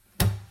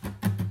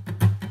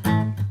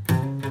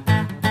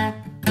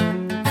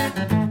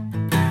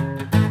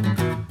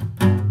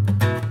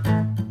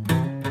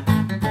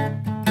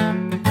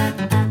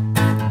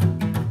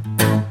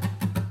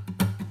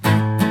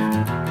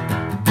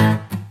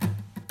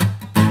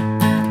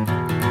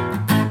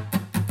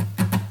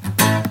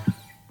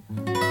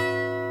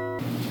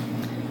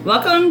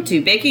Welcome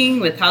to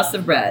Baking with House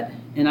of Bread,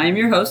 and I am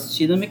your host,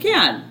 Sheila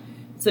McCann.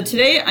 So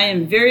today I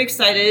am very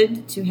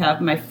excited to have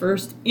my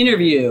first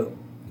interview.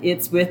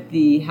 It's with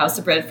the House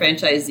of Bread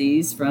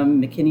franchisees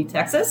from McKinney,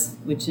 Texas,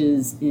 which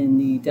is in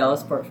the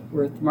Dallas-Fort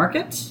Worth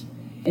market.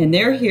 And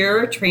they're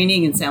here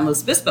training in San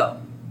Luis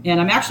Obispo. And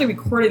I'm actually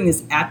recording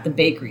this at the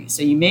bakery.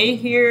 So you may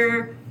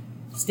hear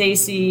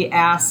Stacy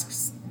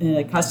asks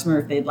a customer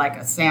if they'd like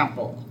a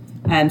sample.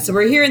 So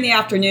we're here in the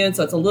afternoon,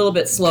 so it's a little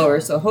bit slower.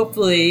 So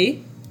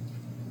hopefully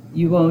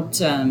you won't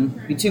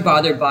be too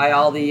bothered by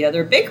all the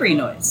other bakery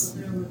noise.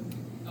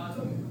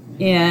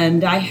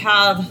 And I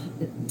have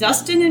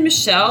Dustin and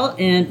Michelle,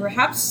 and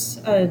perhaps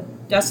Dustin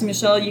and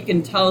Michelle, you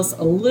can tell us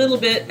a little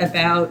bit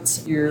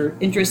about your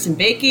interest in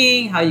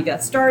baking, how you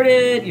got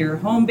started, your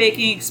home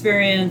baking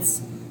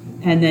experience,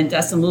 and then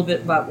Dustin, a little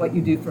bit about what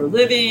you do for a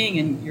living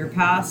and your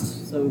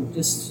past. So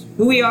just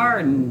who we are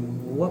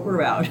and what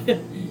we're about.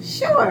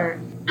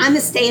 Sure. I'm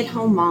a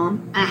stay-at-home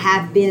mom. I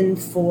have been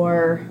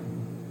for,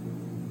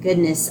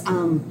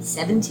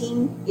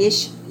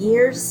 17-ish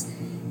years.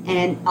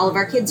 And all of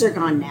our kids are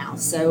gone now.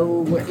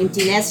 So we're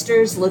empty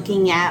nesters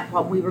looking at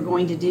what we were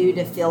going to do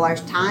to fill our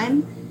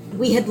time.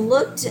 We had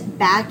looked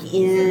back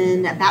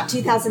in about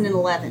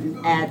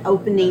 2011 at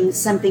opening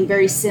something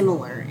very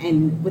similar.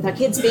 And with our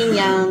kids being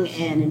young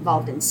and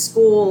involved in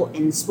school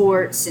and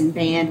sports and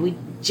band, we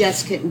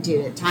just couldn't do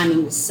it.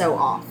 Timing was so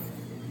off.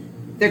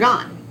 They're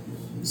gone.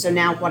 So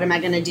now what am I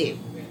going to do?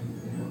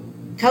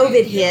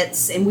 COVID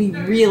hits and we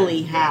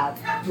really have,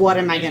 what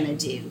am I going to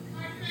do?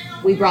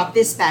 We brought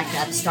this back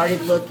up,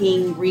 started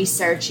looking,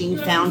 researching,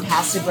 found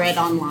House of Bread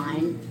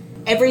online.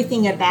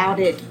 Everything about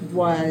it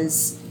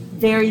was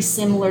very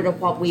similar to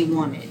what we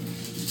wanted.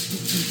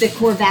 The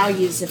core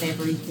values of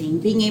everything,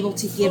 being able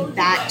to give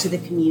back to the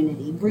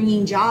community,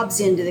 bringing jobs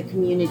into the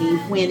community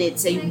when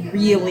it's a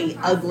really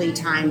ugly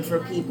time for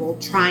people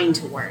trying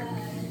to work.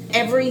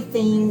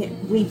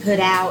 Everything we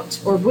put out,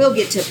 or will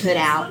get to put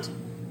out,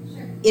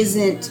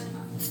 isn't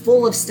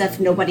full of stuff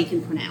nobody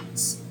can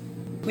pronounce.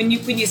 When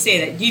you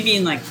say that, do you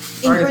mean like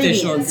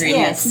artificial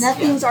ingredients? Yes,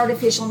 nothing's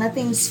artificial,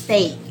 nothing's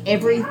fake.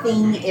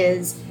 Everything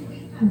is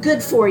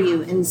good for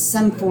you in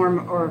some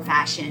form or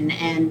fashion,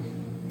 and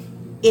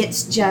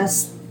it's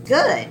just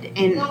good.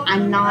 And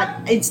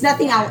it's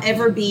nothing I'll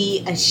ever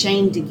be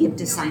ashamed to give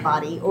to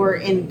somebody or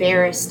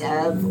embarrassed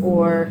of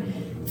or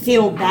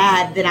feel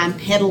bad that I'm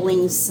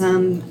peddling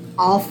some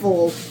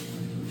awful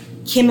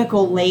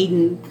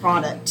chemical-laden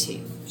product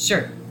to.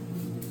 Sure.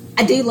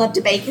 I do love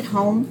to bake at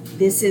home.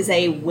 This is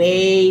a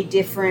way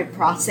different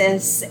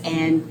process,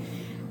 and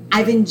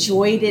I've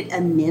enjoyed it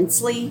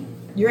immensely.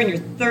 You're in your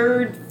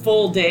third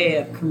full day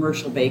of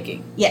commercial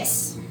baking.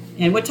 Yes.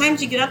 And what time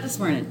did you get up this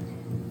morning?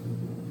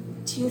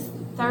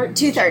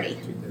 2:30.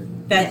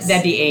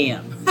 That'd be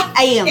a.m.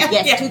 A.m.,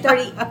 yes, Yeah.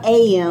 2:30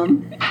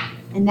 a.m.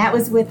 And that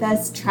was with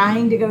us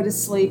trying to go to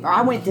sleep. Or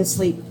I went to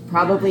sleep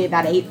probably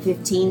about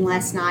 8:15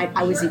 last night.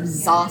 I was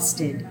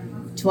exhausted.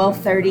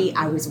 12:30,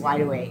 I was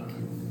wide awake.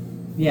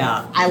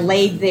 Yeah. I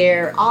laid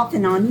there off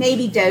and on,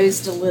 maybe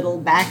dozed a little,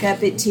 back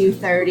up at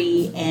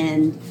 2:30,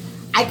 and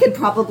I could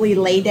probably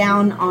lay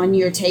down on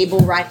your table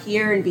right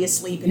here and be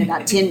asleep in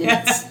about 10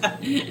 minutes.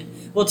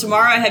 Well,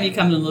 tomorrow I have you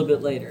come in a little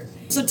bit later.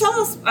 So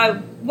tell us,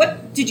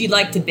 what did you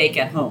like to bake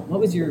at home? What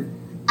was your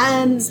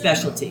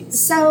specialties?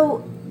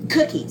 So,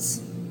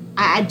 cookies.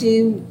 I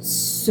do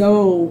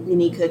so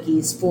many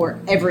cookies for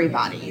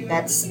everybody.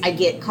 I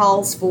get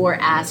calls for,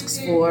 asks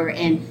for,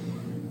 and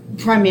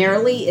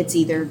primarily, it's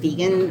either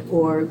vegan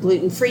or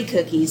gluten-free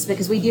cookies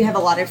because we do have a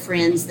lot of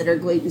friends that are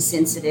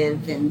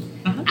gluten-sensitive, and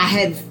I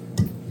have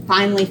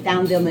finally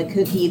found them a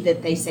cookie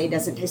that they say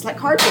doesn't taste like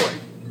cardboard.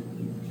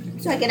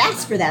 So I get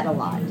asked for that a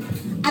lot.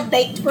 I've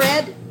baked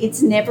bread.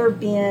 It's never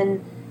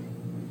been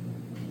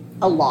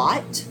a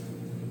lot,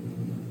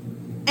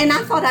 and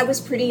I thought I was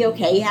pretty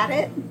okay at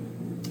it.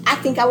 I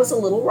think I was a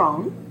little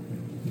wrong.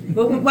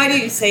 Well, why do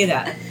you say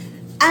that?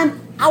 I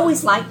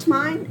always liked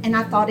mine, and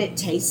I thought it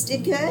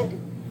tasted good.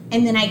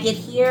 And then I get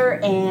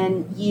here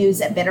and use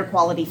a better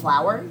quality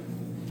flour,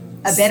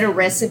 a better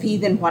recipe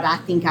than what I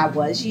think I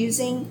was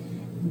using.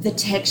 The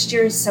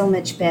texture is so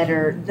much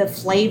better. The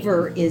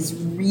flavor is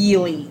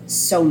really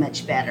so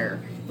much better.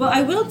 Well,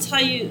 I will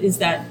tell you is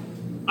that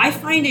I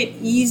find it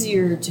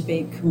easier to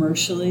bake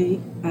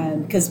commercially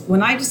because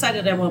when I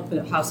decided I wanted to put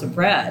a House of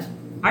Bread,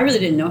 I really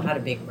didn't know how to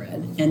bake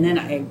bread. And then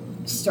I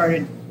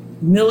started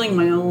milling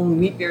my own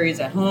wheat berries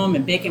at home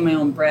and baking my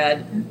own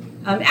bread.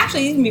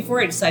 Actually, even before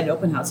I decided to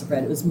open House of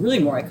Bread, it was really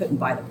more I couldn't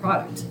buy the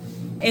product.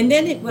 And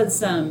then it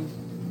was,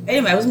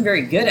 anyway, I wasn't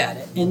very good at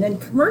it. And then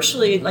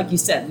commercially, like you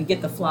said, we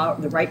get the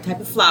right type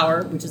of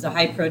flour, which is a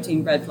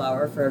high-protein bread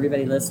flour for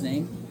everybody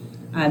listening.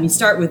 You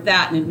start with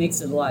that, and it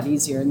makes it a lot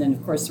easier. And then,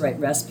 of course, the right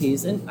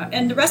recipes.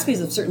 And the recipes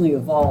have certainly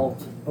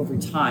evolved over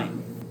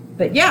time.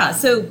 But, yeah,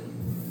 so,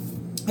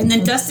 and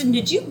then, Dustin,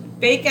 did you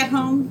bake at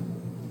home?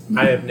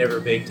 I have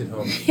never baked at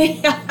home.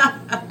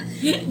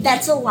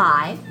 That's a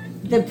lie.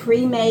 The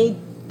pre-made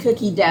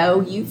cookie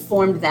dough. You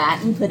formed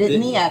that and put it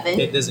in the oven.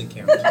 It doesn't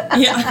count.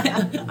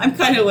 Yeah, I'm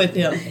kind of with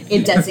him.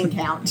 It doesn't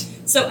count.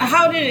 So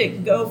how did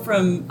it go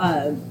from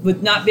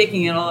with not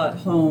baking at all at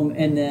home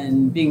and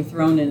then being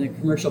thrown in a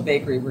commercial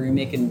bakery where you're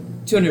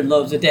making 200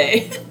 loaves a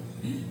day?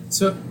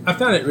 So I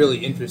found it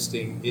really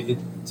interesting.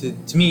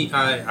 To me,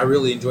 I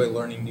really enjoy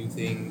learning new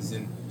things,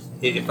 and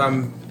if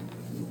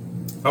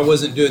I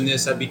wasn't doing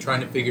this, I'd be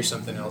trying to figure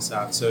something else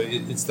out. So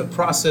it's the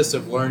process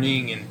of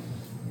learning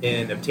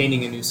and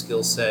obtaining a new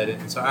skill set,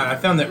 and so I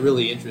found that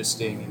really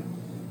interesting.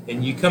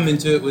 And you come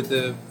into it with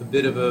a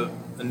bit of a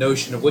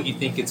notion of what you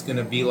think it's going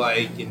to be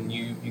like, and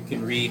you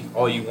can read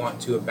all you want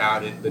to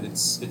about it, but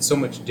it's so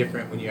much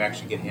different when you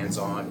actually get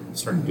hands-on and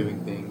start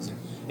doing things.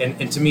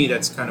 And to me,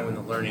 that's kind of when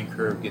the learning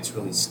curve gets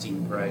really steep,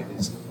 right?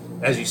 Is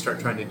as you start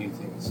trying to do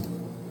things.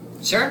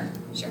 Sure.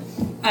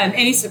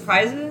 Any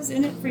surprises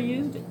in it for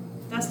you,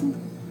 Dustin?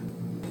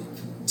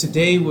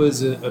 Today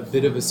was a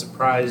bit of a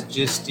surprise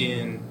just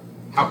in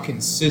how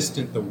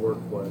consistent the work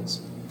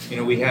was.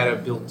 We had a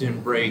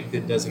built-in break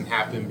that doesn't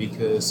happen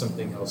because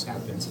something else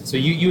happens. And so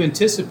you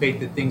anticipate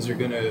that things are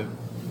going to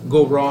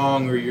go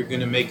wrong or you're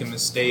going to make a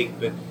mistake,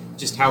 but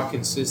just how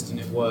consistent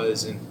it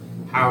was and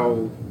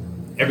how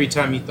every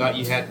time you thought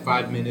you had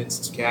 5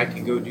 minutes, okay, I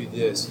can go do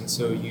this. And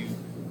so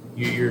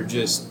you're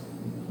just,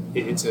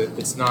 it's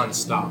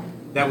nonstop.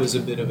 That was a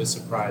bit of a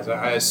surprise.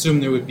 I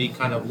assumed there would be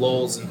kind of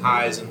lulls and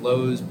highs and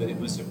lows, but it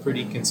was a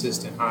pretty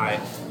consistent high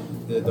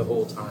the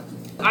whole time.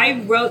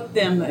 I wrote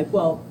them,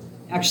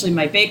 actually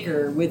my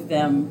baker with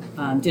them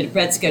did a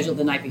bread schedule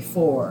the night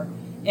before.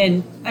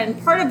 And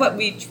part of what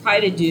we try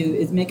to do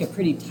is make a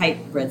pretty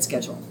tight bread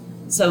schedule.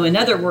 So in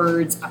other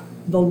words,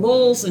 the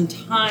lulls in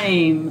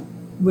time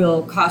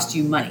will cost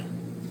you money,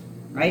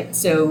 right?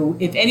 So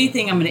if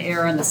anything, I'm going to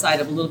err on the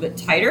side of a little bit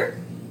tighter.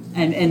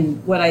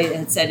 And what I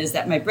had said is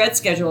that my bread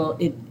schedule,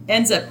 it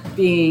ends up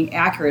being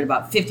accurate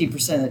about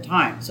 50% of the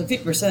time. So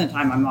 50% of the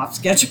time I'm off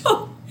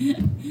schedule.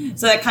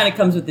 So that kind of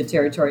comes with the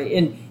territory.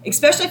 And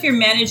especially if you're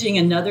managing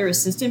another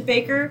assistant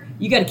baker,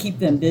 you got to keep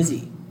them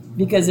busy.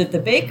 Because if the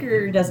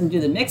baker doesn't do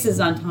the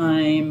mixes on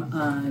time,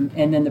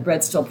 and then the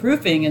bread's still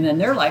proofing, and then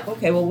they're like,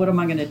 okay, well, what am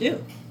I going to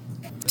do?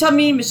 Tell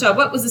me, Michelle,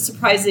 what was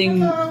surprising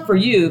for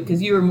you?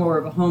 Because you were more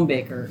of a home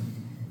baker.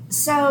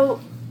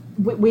 So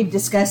we've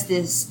discussed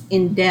this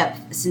in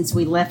depth since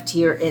we left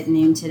here at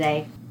noon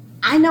today.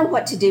 I know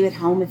what to do at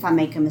home if I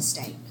make a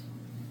mistake.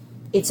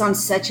 It's on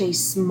such a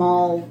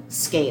small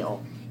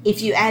scale.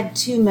 If you add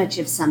too much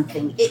of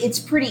something, it's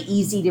pretty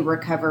easy to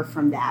recover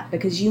from that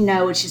because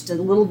it's just a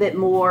little bit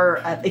more.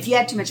 If you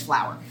add too much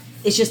flour,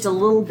 it's just a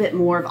little bit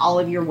more of all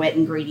of your wet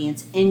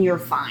ingredients and you're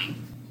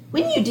fine.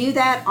 When you do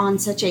that on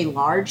such a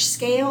large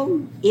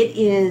scale, it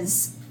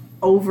is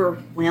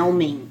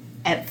overwhelming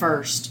at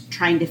first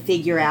trying to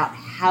figure out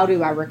how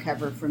do I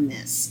recover from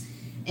this.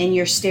 And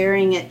you're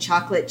staring at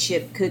chocolate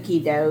chip cookie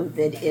dough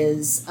that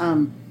is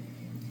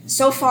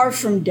so far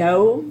from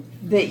dough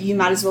that you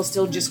might as well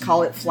still just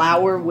call it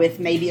flour with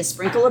maybe a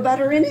sprinkle of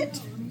butter in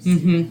it.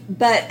 Mm-hmm.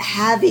 But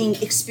having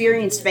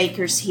experienced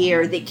bakers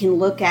here that can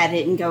look at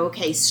it and go,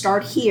 okay,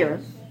 start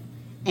here,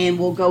 and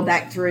we'll go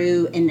back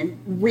through and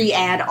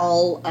re-add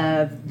all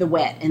of the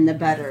wet and the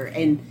butter.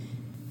 And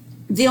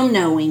them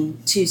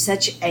knowing to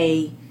such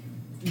a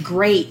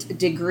great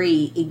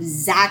degree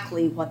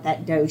exactly what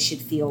that dough should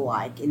feel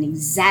like and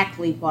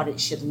exactly what it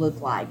should look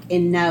like.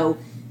 And know,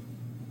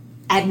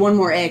 add one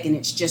more egg and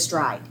it's just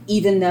right.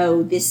 Even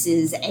though this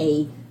is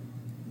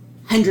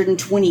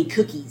 120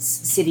 cookies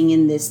sitting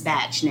in this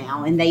batch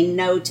now. And they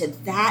know to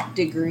that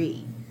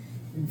degree.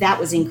 That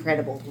was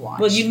incredible to watch.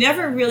 Well, you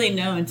never really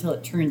know until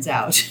it turns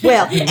out.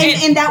 Well,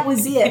 and that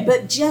was it.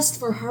 But just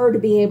for her to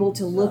be able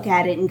to look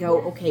at it and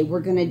go, okay, we're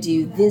going to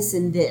do this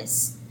and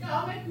this.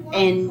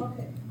 And,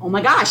 oh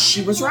my gosh,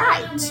 she was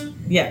right.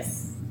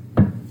 Yes.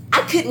 I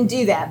couldn't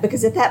do that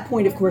because at that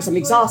point, of course, I'm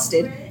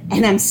exhausted.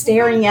 And I'm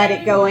staring at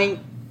it going,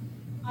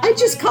 I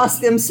just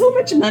cost them so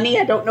much money,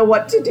 I don't know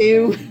what to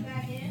do.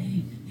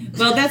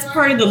 Well, that's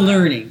part of the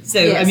learning. So,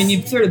 yes. I mean,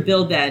 you sort of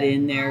build that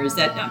in there. Is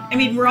that, I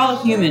mean, we're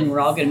all human.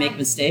 We're all going to make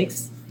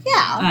mistakes.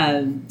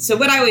 Yeah. So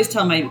what I always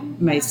tell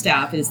my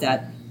staff is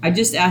that I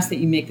just ask that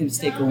you make the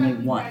mistake only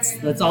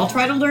once. Let's all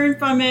try to learn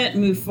from it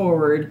and move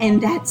forward. And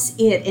that's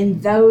it.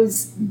 And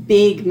those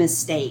big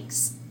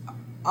mistakes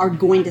are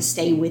going to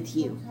stay with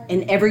you.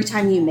 And every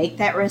time you make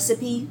that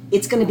recipe,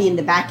 it's going to be in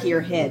the back of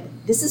your head.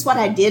 This is what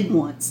I did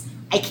once.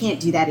 I can't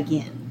do that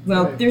again.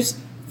 Well, there's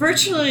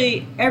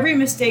virtually every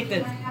mistake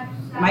that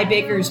my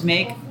bakers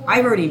make,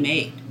 I've already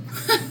made.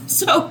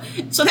 so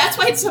that's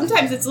why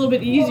sometimes it's a little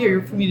bit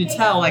easier for me to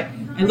tell. Like,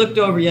 I looked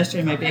over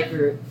yesterday at my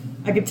baker,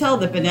 I could tell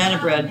the banana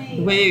bread,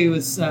 the way it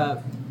was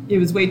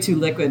way too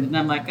liquid. And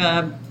I'm like,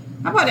 how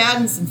about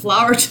adding some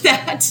flour to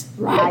that?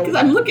 Right. Because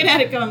I'm looking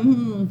at it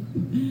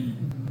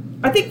going,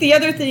 I think the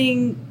other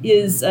thing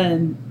is,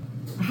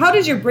 how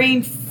does your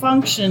brain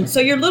function? So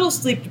you're a little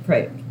sleep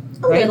deprived,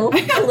 right?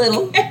 A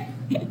little.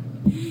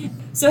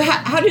 So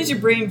how does your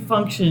brain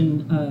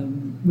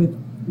function with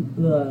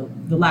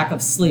the lack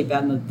of sleep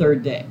on the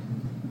third day?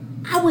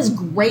 I was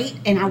great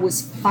and I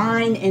was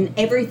fine and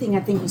everything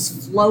I think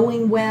was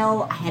flowing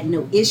well. I had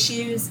no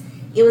issues.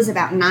 It was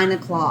about 9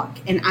 o'clock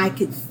and I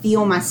could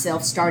feel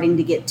myself starting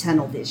to get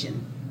tunnel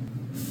vision.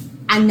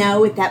 I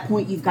know at that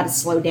point you've got to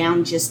slow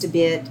down just a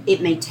bit.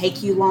 It may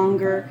take you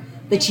longer,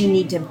 but you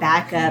need to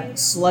back up,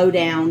 slow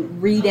down,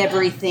 read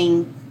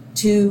everything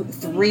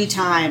 2-3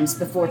 times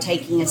before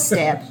taking a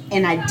step.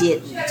 And I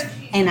didn't.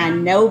 And I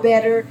know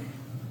better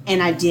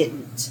and I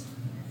didn't.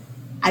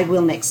 I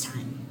will next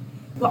time.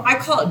 Well, I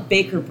call it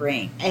baker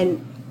brain.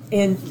 And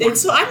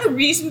so I'm a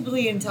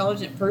reasonably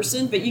intelligent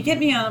person, but you get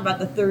me on about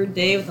the third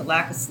day with a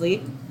lack of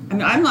sleep. I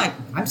mean,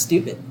 I'm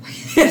stupid.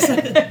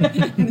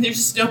 There's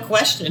just no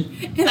question.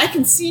 And I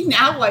can see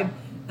now why,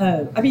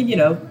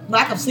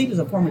 lack of sleep is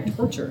a form of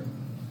torture.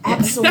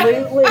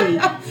 Absolutely.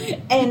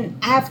 And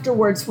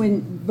afterwards,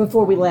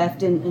 before we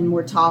left and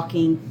we're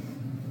talking,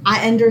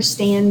 I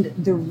understand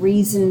the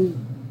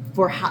reason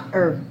for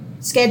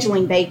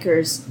scheduling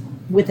bakers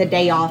with a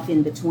day off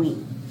in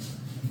between.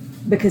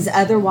 Because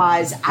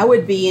otherwise, I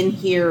would be in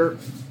here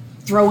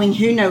throwing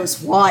who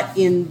knows what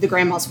in the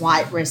Grandma's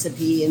White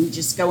recipe and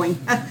just going,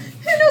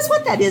 who knows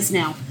what that is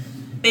now.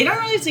 They don't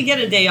really have to get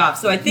a day off.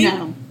 So I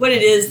think what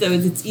it is, though,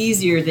 is it's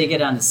easier they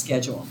get on the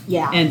schedule.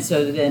 Yeah. And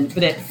so then,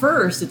 but at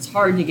first, it's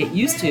hard to get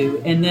used to.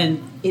 And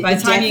then by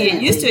the time you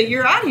get used to it,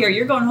 you're out of here.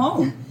 You're going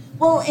home.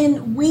 Well,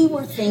 and we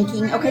were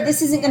thinking, okay,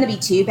 this isn't going to be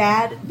too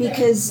bad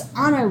because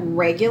on a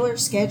regular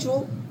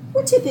schedule,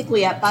 we're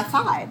typically up by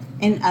 5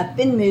 and up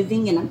and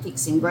moving, and I'm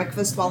fixing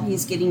breakfast while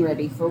he's getting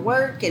ready for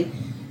work. And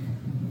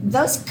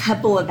those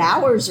couple of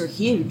hours are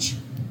huge.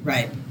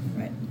 Right.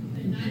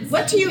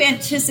 What do you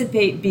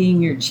anticipate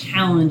being your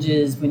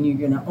challenges when you're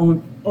going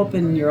to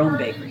open your own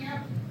bakery?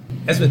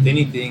 As with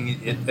anything,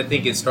 I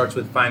think it starts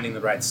with finding the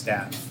right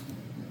staff.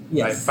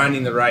 Yes. Right?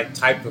 Finding the right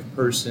type of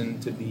person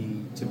to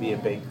be a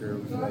baker.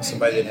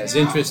 Somebody that has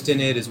interest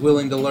in it, is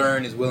willing to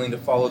learn, is willing to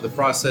follow the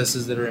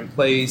processes that are in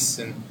place.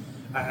 And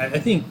I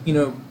think,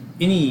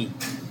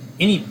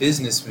 any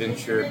business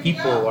venture,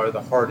 people are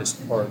the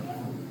hardest part.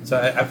 So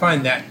I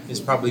find that is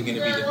probably going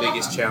to be the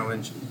biggest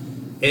challenge.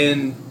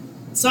 And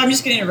so I'm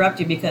just going to interrupt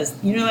you because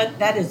you know what?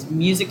 That is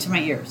music to my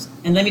ears.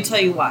 And let me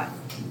tell you why.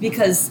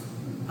 Because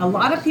a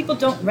lot of people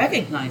don't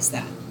recognize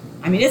that.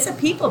 I mean, it's a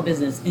people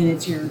business, and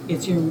it's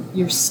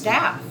your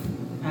staff.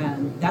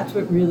 That's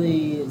what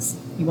really is.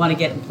 You want to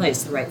get in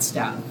place the right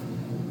staff.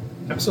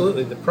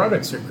 Absolutely, the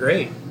products are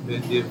great.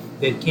 If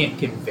they can't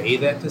convey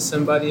that to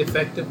somebody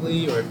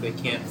effectively, or if they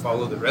can't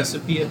follow the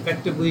recipe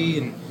effectively,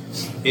 and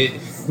then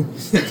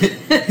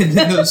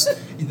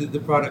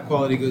the product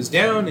quality goes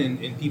down,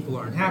 and people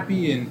aren't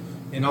happy, and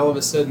all of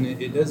a sudden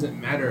it doesn't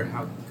matter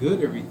how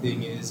good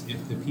everything is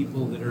if the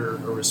people that are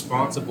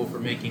responsible for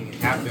making it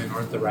happen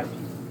aren't the right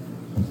people.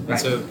 And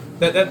so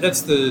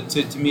that's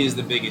to me is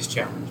the biggest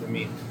challenge. I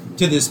mean,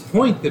 to this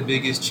point, the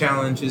biggest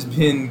challenge has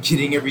been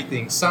getting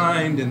everything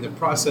signed and the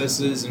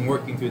processes and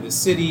working through the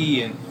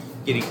city and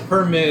getting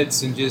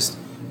permits and just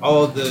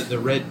all of the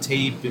red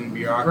tape and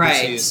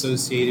bureaucracy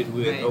associated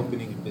with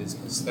opening a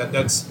business.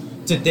 That's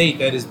to date,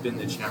 that has been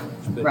the challenge.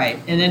 But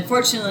and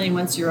unfortunately,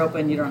 once you're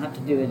open, you don't have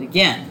to do it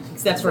again,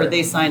 except for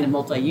they signed a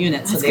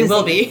multi-unit, so they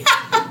will be.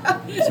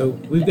 So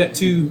we've got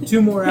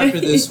two more after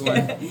this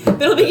one.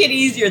 But it'll get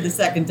easier the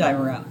second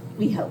time around.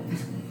 We hope.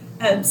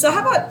 So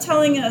how about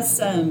telling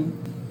us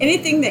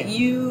anything that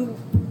you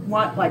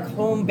want like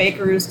home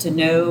bakers to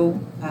know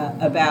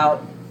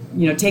about,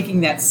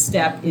 taking that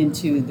step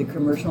into the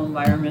commercial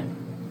environment?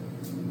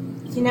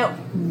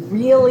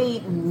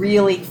 Really,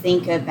 really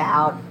think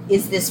about,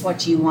 is this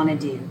what you want to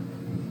do?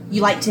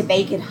 You like to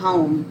bake at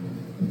home,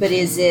 but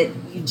is it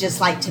you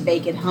just like to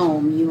bake at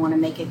home? You want to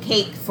make a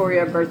cake for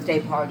your birthday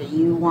party.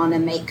 You want to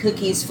make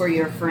cookies for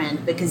your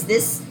friend, because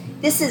this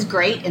is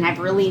great and I've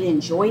really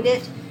enjoyed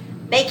it.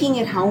 Baking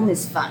at home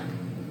is fun.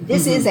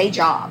 This is a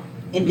job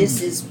and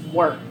this is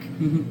work.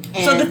 Mm-hmm.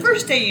 So the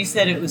first day you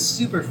said it was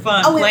super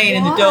fun playing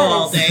in the dough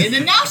all day, and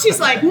then now she's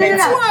like,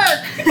 it's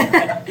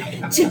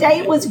work.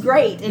 Today was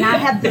great, and I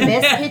have the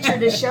best picture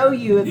to show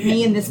you of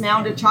me in this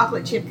mound of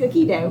chocolate chip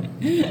cookie dough.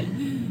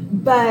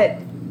 But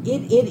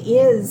it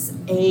is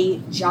a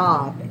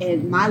job,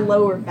 and my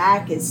lower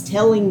back is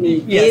telling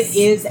me it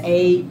is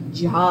a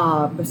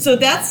job. So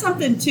that's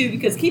something too,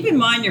 because keep in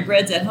mind your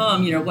bread's at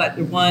home.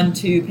 1,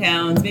 2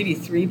 pounds, maybe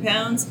 3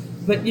 pounds.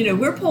 But,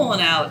 we're pulling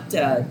out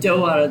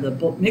dough out of the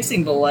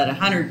mixing bowl at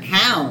 100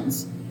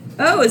 pounds.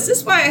 Oh, is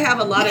this why I have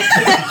a lot of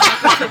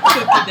chocolate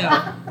cookie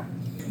dough?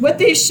 What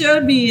they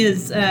showed me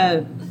is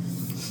a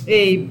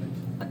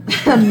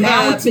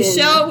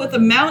Michelle with a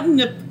mountain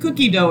of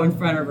cookie dough in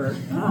front of her.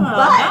 Oh,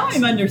 now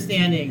I'm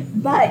understanding.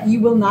 But you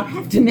will not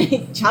have to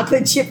make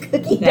chocolate chip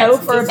cookie dough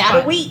for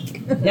about a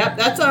week. Yep,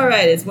 that's all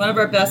right. It's one of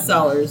our best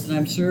sellers, and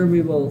I'm sure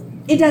we will.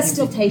 It does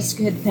still taste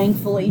good,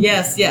 thankfully.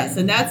 Yes,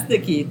 and that's the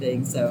key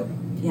thing, so.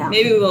 Yeah.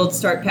 Maybe we'll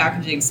start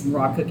packaging some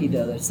raw cookie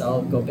dough that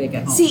I'll go bake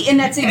at home. See, and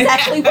that's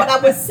exactly what I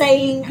was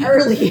saying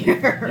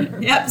earlier.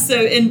 Yep. So,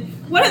 and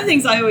one of the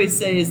things I always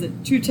say is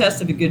that true test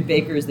of a good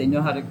baker is they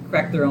know how to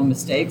correct their own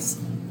mistakes.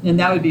 And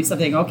that would be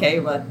something,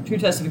 true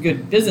test of a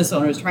good business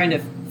owner is trying to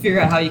figure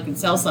out how you can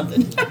sell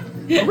something.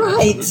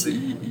 Right.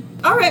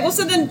 All right. Well,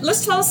 so then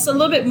let's tell us a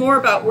little bit more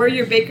about where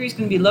your bakery is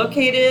going to be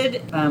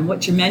located,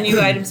 what your menu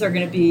items are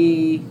going to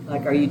be.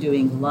 Like, are you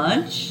doing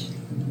lunch?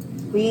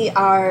 We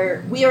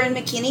are in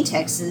McKinney,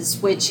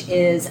 Texas, which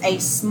is a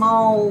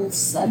small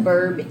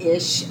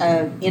suburb-ish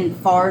in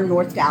far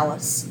North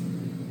Dallas.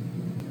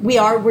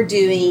 We're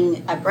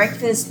doing a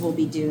breakfast. We'll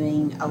be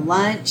doing a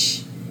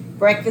lunch.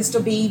 Breakfast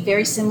will be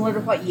very similar to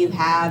what you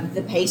have: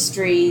 the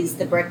pastries,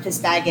 the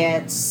breakfast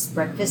baguettes,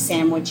 breakfast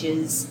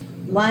sandwiches.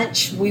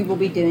 Lunch, we will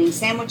be doing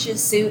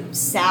sandwiches, soups,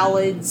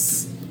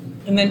 salads.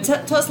 And then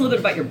tell us a little bit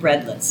about your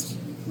bread list.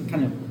 What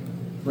kind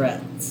of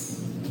breads?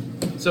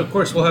 So of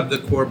course we'll have the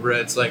core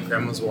breads like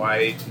Grandma's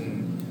White,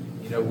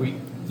 and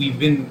we've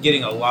been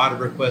getting a lot of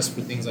requests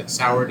for things like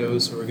sourdough,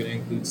 so we're going to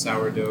include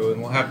sourdough,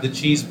 and we'll have the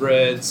cheese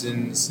breads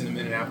and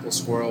cinnamon and apple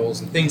swirls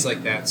and things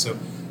like that. So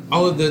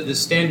all of the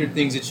standard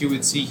things that you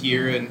would see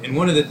here, and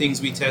one of the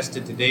things we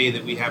tested today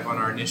that we have on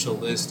our initial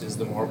list is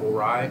the marble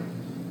rye,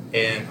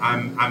 and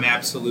I'm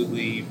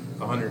absolutely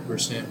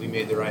 100% we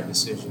made the right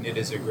decision. It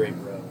is a great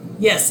bread.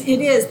 Yes, it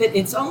is, but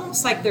it's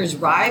almost like there's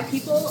rye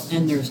people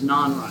and there's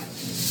non-rye.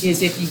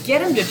 Is if you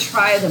get them to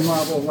try the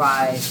marble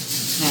rye,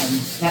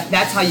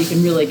 that's how you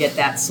can really get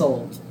that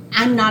sold.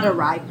 I'm not a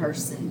rye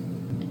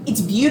person. It's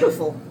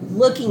beautiful.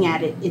 Looking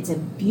at it, it's a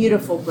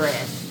beautiful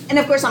bread. And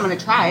of course I'm going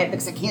to try it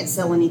because I can't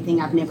sell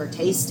anything I've never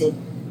tasted.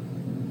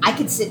 I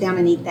could sit down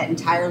and eat that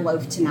entire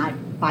loaf tonight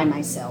by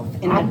myself.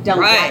 And I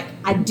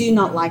do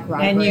not like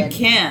rye and bread. And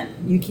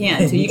you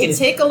can. So you can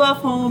take a loaf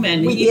home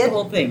and eat the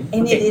whole thing.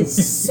 And it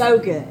is so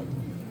good.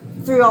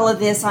 Through all of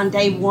this, on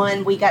day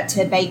one, we got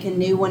to bake a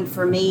new one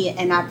for me,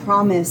 and I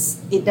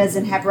promise it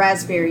doesn't have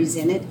raspberries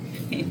in it.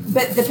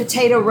 But the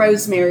potato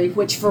rosemary,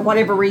 which for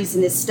whatever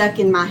reason is stuck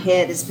in my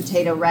head as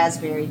potato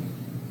raspberry.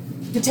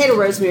 Potato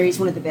rosemary is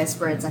one of the best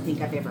breads I think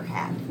I've ever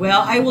had.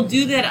 Well, I will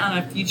do that on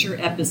a future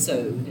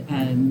episode.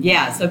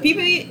 So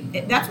people,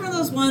 that's one of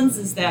those ones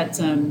is that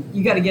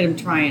you got to get them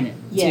trying it,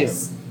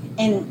 yes. too.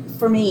 And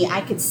for me, I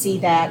could see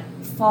that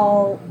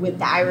fall with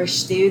the Irish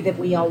stew that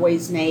we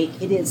always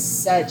make. It is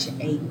such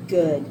a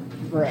good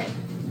bread.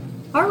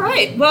 All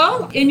right.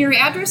 Well, and your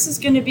address is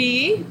going to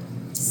be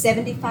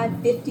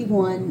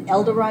 7551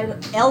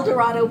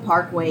 Eldorado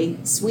Parkway,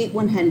 Suite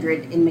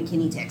 100 in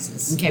McKinney,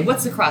 Texas. Okay.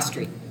 What's the cross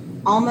street?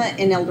 Alma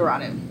and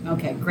Eldorado.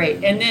 Okay,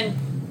 great. And then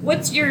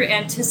what's your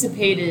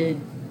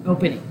anticipated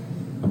opening?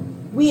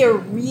 We are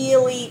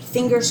really,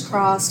 fingers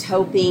crossed,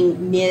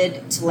 hoping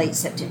mid to late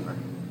September.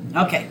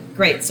 Okay,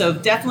 great. So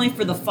definitely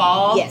for the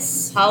fall.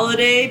 Yes.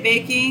 Holiday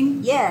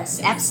baking. Yes,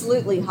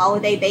 absolutely.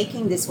 Holiday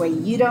baking. This way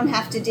you don't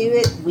have to do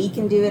it. We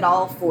can do it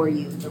all for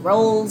you. The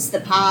rolls, the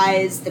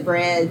pies, the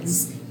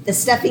breads, the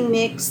stuffing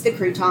mix, the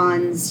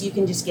croutons. You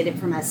can just get it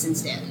from us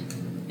instead.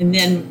 And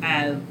then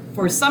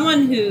for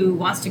someone who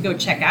wants to go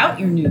check out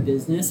your new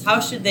business, how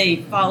should they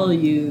follow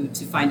you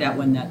to find out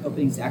when that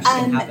opening is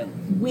actually going to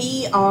happen?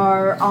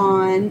 We're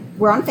on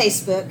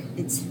Facebook.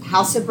 It's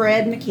House of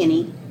Bread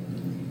McKinney.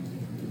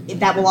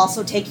 That will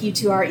also take you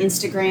to our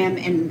Instagram,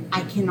 and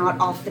I cannot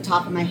off the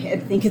top of my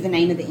head think of the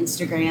name of the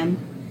Instagram.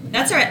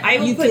 That's all right. I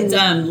will put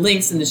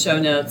links in the show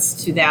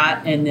notes to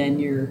that, and then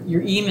your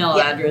email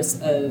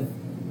address of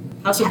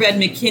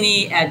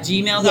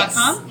houseofbreadmckinney@gmail.com. Yes,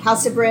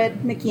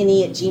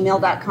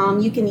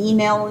 houseofbreadmckinney@gmail.com. You can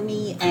email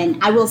me, and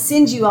I will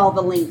send you all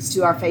the links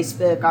to our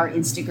Facebook, our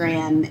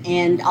Instagram,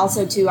 and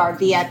also to our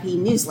VIP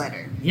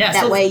newsletter. Yes,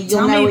 that way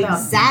you'll know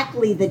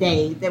exactly the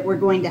day that we're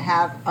going to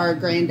have our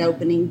grand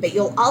opening, but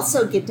you'll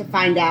also get to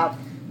find out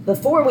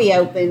before we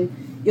open.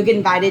 You'll get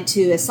invited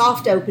to a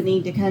soft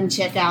opening to come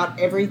check out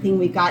everything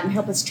we've got and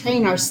help us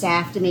train our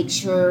staff to make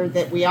sure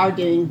that we are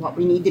doing what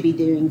we need to be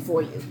doing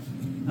for you.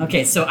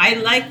 Okay, so I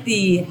like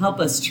the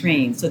help us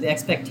train. So the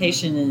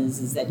expectation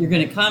is that you're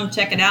going to come,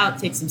 check it out,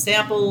 take some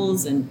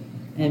samples, and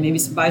maybe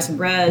buy some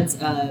breads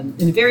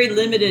in a very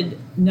limited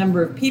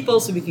number of people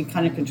so we can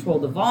kind of control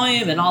the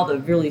volume and all the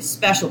really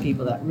special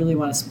people that really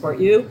want to support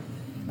you.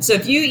 So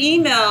if you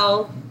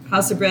email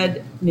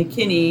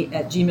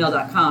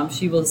houseofbreadmckinney@gmail.com,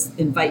 she will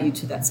invite you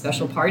to that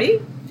special party,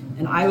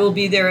 and I will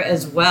be there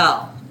as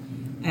well.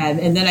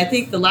 And then I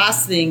think the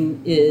last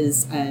thing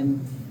is,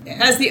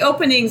 as the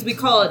openings, we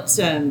call it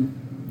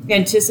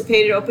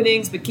anticipated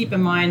openings, but keep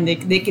in mind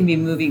they can be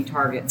moving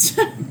targets.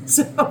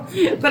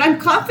 But I'm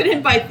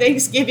confident by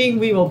Thanksgiving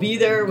we will be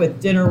there with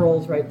dinner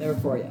rolls right there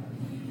for you.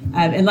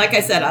 And like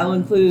I said, I'll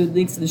include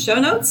links in the show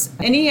notes.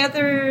 Any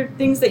other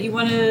things that you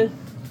want to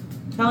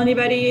tell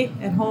anybody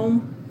at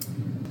home?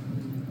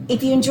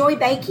 If you enjoy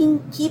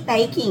baking, keep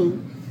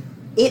baking.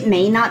 It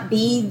may not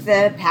be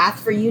the path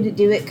for you to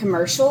do it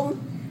commercial,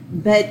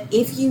 but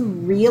if you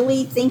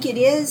really think it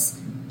is,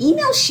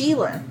 email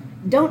Sheila.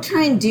 Don't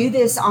try and do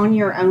this on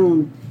your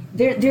own.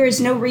 There is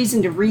no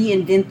reason to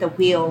reinvent the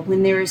wheel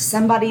when there is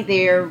somebody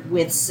there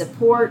with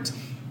support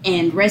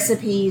and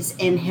recipes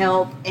and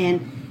help,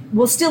 and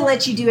we'll still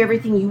let you do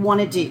everything you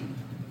want to do.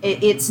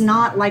 It's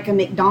not like a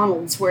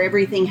McDonald's where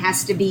everything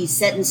has to be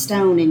set in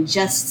stone and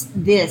just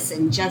this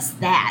and just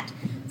that.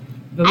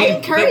 I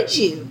encourage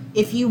you.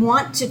 if you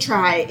want to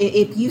try,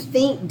 if you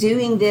think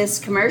doing this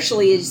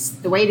commercially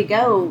is the way to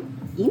go,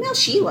 email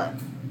Sheila.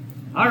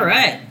 All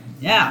right.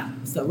 Yeah.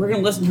 So we're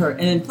going to listen to her.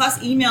 And then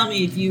plus email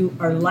me if you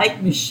are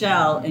like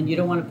Michelle and you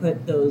don't want to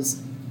put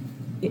those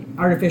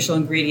artificial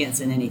ingredients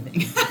in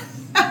anything.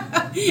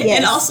 Yes.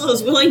 And also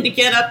is willing to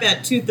get up at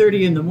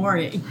 2:30 in the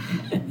morning.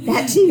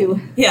 That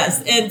too.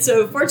 Yes. And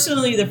so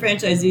fortunately the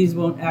franchisees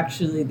won't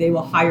actually, they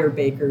will hire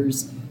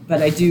bakers,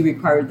 but I do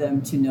require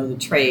them to know the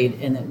trade,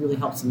 and that really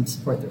helps them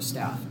support their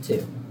staff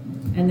too.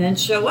 And then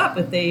show up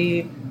if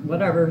they,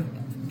 whatever,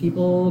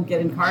 people get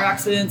in car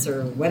accidents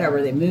or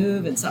whatever, they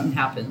move and something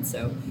happens.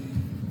 So,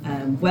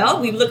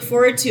 well, we look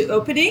forward to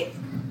opening.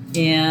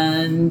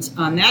 And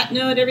on that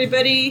note,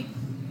 everybody,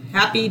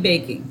 happy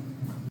baking.